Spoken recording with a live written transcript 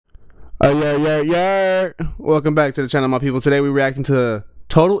Yeah. Welcome back to the channel, my people. Today we're reacting to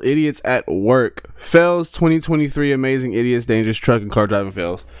Total Idiots at Work. Fails 2023 Amazing Idiots Dangerous Truck and Car Driving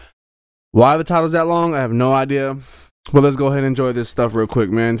Fails. Why the title's that long, I have no idea. But let's go ahead and enjoy this stuff real quick,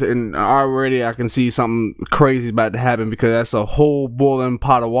 man. And already I can see something crazy about to happen because that's a whole boiling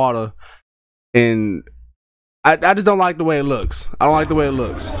pot of water. And I just don't like the way it looks. I don't like the way it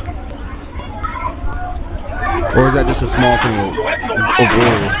looks. Or is that just a small thing of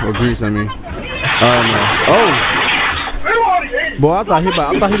oil or grease? I mean, I don't know. Oh, boy, I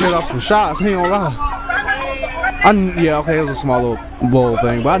thought he let off some shots. I ain't gonna lie. Yeah, okay, it was a small little bowl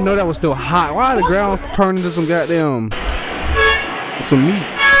thing, but I know that was still hot. Why did the ground turn into some goddamn meat?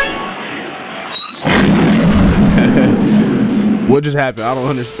 What just happened? I don't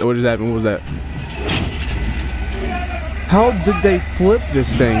understand. What just happened? What was that? How did they flip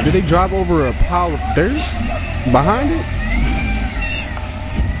this thing? Did they drive over a pile of dirt behind it?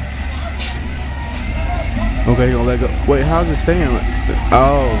 Okay, gonna let go. Wait, how's it staying?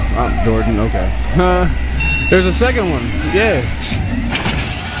 Oh, I'm Jordan. Okay. There's a second one. Yeah.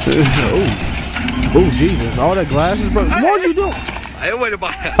 Oh, Jesus! All that glass is broken. What are you doing?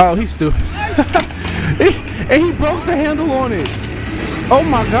 Oh, he's stupid. And he broke the handle on it. Oh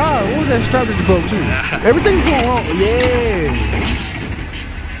my God! What was that strap that you broke too? Everything's going wrong. Yeah.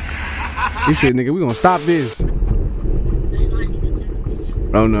 He said, "Nigga, we gonna stop this."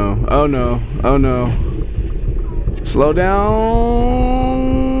 Oh no! Oh no! Oh no! Slow down.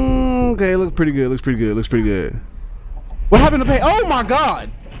 Okay, looks pretty good. Looks pretty good. Looks pretty good. What happened to pay? Oh my God!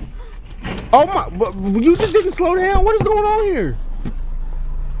 Oh my! You just didn't slow down. What is going on here?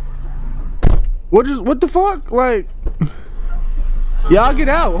 What the fuck? Like, y'all get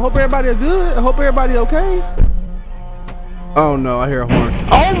out. Hope everybody good. Hope everybody okay. Oh no! I hear a horn.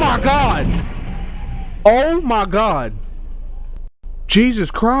 Oh my God! Oh my God! Jesus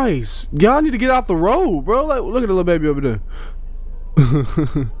Christ! Y'all need to get off the road, bro. Like, look at the little baby over there.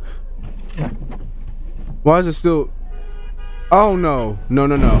 Why is it still? Oh no!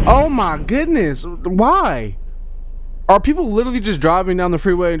 No! Oh my goodness! Why? Are people literally just driving down the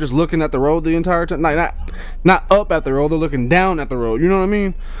freeway and just looking at the road the entire time? Like, not up at the road. They're looking down at the road. You know what I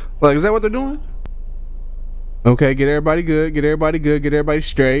mean? Like, is that what they're doing? Okay, get everybody good. Get everybody good. Get everybody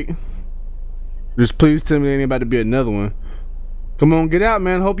straight. Just please tell me there ain't about to be another one. Come on, get out,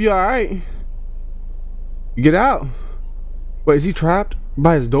 man. Hope you all right. Get out. Wait, is he trapped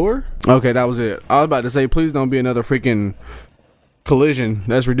by his door? Okay, that was it. I was about to say, please don't be another freaking collision.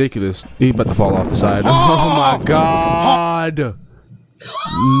 That's ridiculous. He about to fall off the side. Oh my God.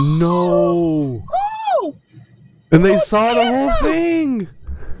 No. And they saw the whole thing.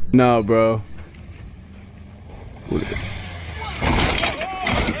 No, bro.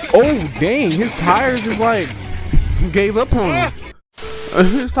 Oh, dang. His tires just like gave up on him.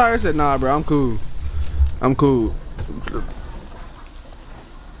 His tire said, nah, bro, I'm cool. I'm cool.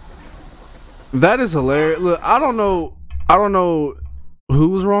 That is hilarious. Look, I don't know who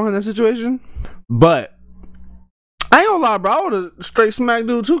was wrong in that situation, but I ain't gonna lie, bro. I would have straight smacked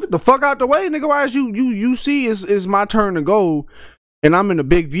dude too. Get the fuck out the way, nigga. Why is you see it's my turn to go and I'm in a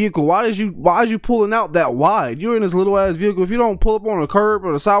big vehicle? Why is you pulling out that wide? You're in this little ass vehicle. If you don't pull up on a curb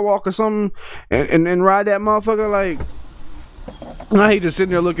or the sidewalk or something and ride that motherfucker, like, now he just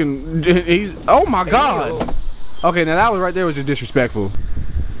sitting there looking. He's, oh my God. Okay, now that was right there was just disrespectful.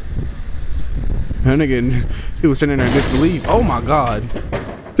 That nigga, he was sitting there in disbelief. Oh my God.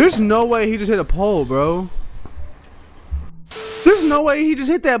 There's no way he just hit a pole, bro. There's no way he just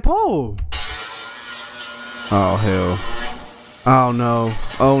hit that pole. Oh hell. Oh no.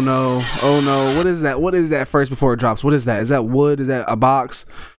 Oh no. Oh no. What is that? What is that first before it drops? What is that? Is that wood? Is that a box?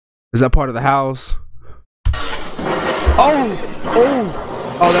 Is that part of the house?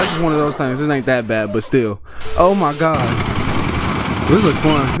 Oh, that's just one of those things. This ain't that bad, but still. Oh my God. This looks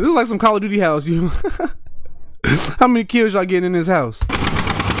fun. This is like some Call of Duty house. You. How many kills y'all getting in this house?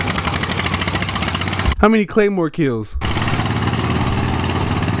 How many Claymore kills?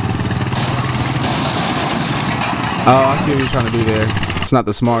 Oh, I see what you're trying to do there. It's not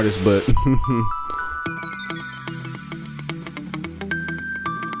the smartest, but.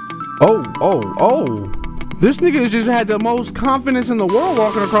 Oh. This nigga has just had the most confidence in the world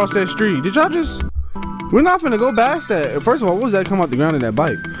walking across that street. Did y'all just... We're not finna go past that. First of all, what was that come out the ground in that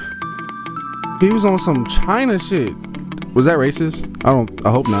bike? He was on some China shit. Was that racist? I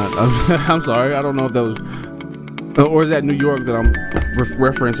hope not. I'm sorry. I don't know if that was... Or is that New York that I'm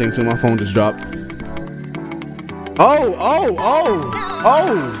referencing to? My phone just dropped. Oh,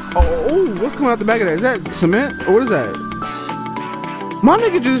 what's coming out the back of that? Is that cement? Or what is that? My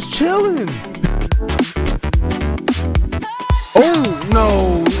nigga just chilling. Oh,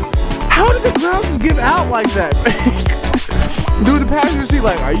 no. give out like that? Dude, the passenger seat,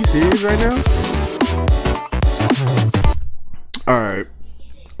 like, are you serious right now? Alright.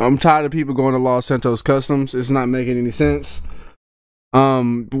 I'm tired of people going to Los Santos Customs. It's not making any sense.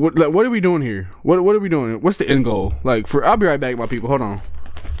 What are we doing here? What are we doing? What's the end goal? Like, I'll be right back, my people. Hold on.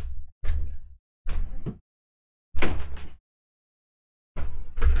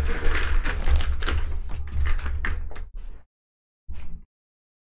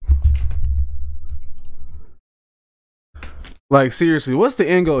 Like, seriously, what's the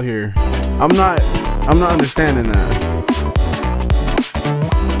end goal here? I'm not understanding that.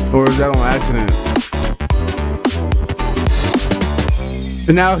 Or is that on accident?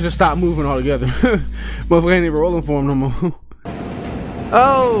 And now it's just stopped moving altogether. Motherfucker ain't even rolling for him no more.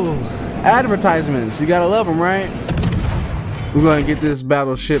 Oh, advertisements. You gotta love them, right? Let's go ahead and get this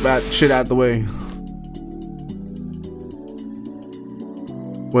battleship shit out the way.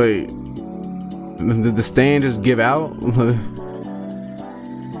 Wait. Did the stand just give out?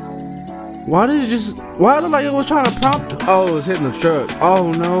 Why did it just... Why did like it was trying to prompt... Oh, it's hitting the truck.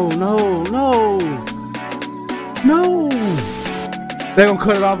 Oh, no, no, no. No. They're gonna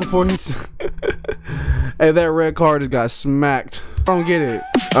cut it off before he's... Hey, that red car just got smacked. I don't get it.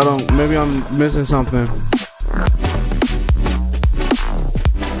 I don't... Maybe I'm missing something.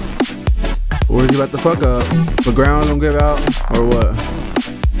 Or is he about to fuck up? The ground don't give out? Or what?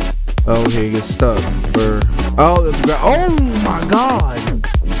 Oh, okay, he gets stuck. Or... Oh, the ground... Oh, my God.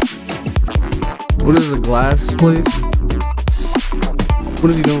 What is a glass place? What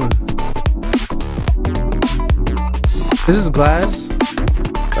is he doing? Is this glass?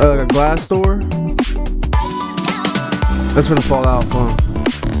 Like a glass store? That's gonna fall out, huh?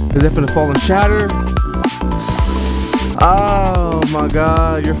 Is that gonna fall and shatter? Oh my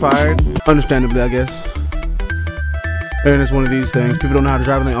God, you're fired. Understandably, I guess. And it's one of these things. People don't know how to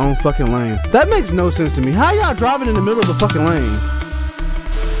drive in their own fucking lane. That makes no sense to me. How y'all driving in the middle of the fucking lane?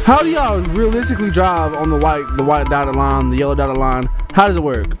 How do y'all realistically drive on the white dotted line, the yellow dotted line? How does it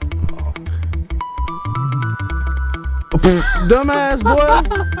work? Dumbass boy.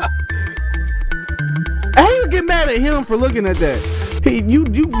 I hate to get mad at him for looking at that. Hey, you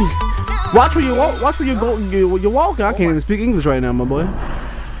watch where you walk. Watch where you're walking. I can't even speak English right now, my boy.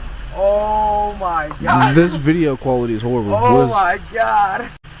 Oh my God. This video quality is horrible. Oh my God.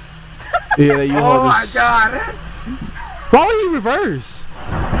 Yeah, you. Oh my God. Why would you reverse?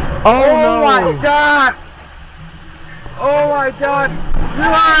 Oh no. My God! Oh my God! You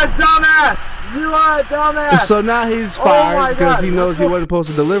are a dumbass! You are a dumbass! So now he's fired because he knows he wasn't supposed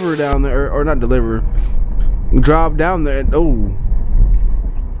to deliver down there, or not deliver, drive down there. Oh,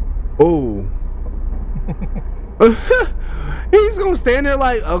 oh. He's gonna stand there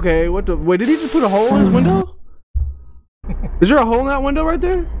like, okay, what the? Wait, did he just put a hole in his window? Is there a hole in that window right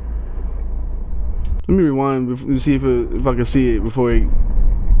there? Let me rewind and see if I can see it before he.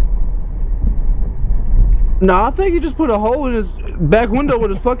 No, I think he just put a hole in his back window with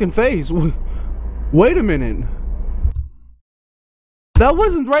his fucking face. Wait a minute. That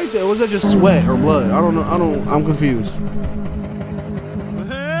wasn't right there. Was that just sweat or blood? I don't know. I'm confused.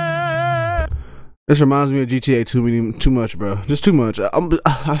 This reminds me of GTA too much, bro. Just too much.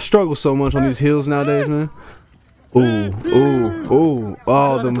 I struggle so much on these hills nowadays, man. Ooh, ooh, ooh.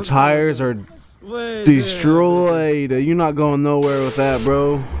 Oh, them tires are destroyed. You're not going nowhere with that,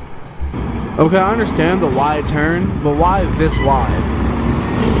 bro. Okay, I understand the wide turn, but why this wide?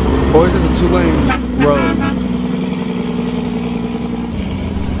 Or is this a 2-lane road?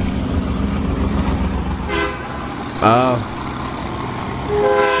 Oh.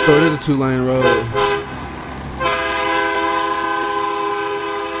 So it is a 2-lane road.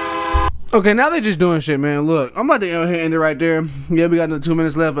 Okay, now they're just doing shit, man. Look, I'm about to end it right there. Yeah, we got another 2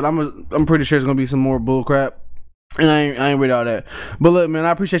 minutes left, but I'm pretty sure it's gonna be some more bull crap. And I ain't read all that. But look, man, I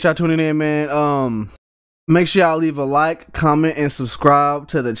appreciate y'all tuning in, man. Make sure y'all leave a like, comment, and subscribe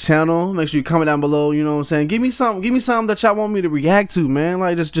to the channel. Make sure you comment down below, you know what I'm saying? Give me something that y'all want me to react to, man.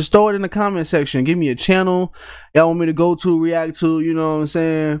 Like, just throw it in the comment section. Give me a channel y'all want me to go to, react to, you know what I'm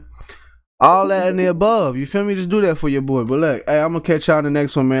saying? All that and the above. You feel me? Just do that for your boy. But look, hey, I'm gonna catch y'all in the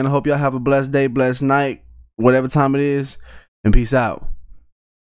next one, man. I hope y'all have a blessed day, blessed night, whatever time it is. And peace out.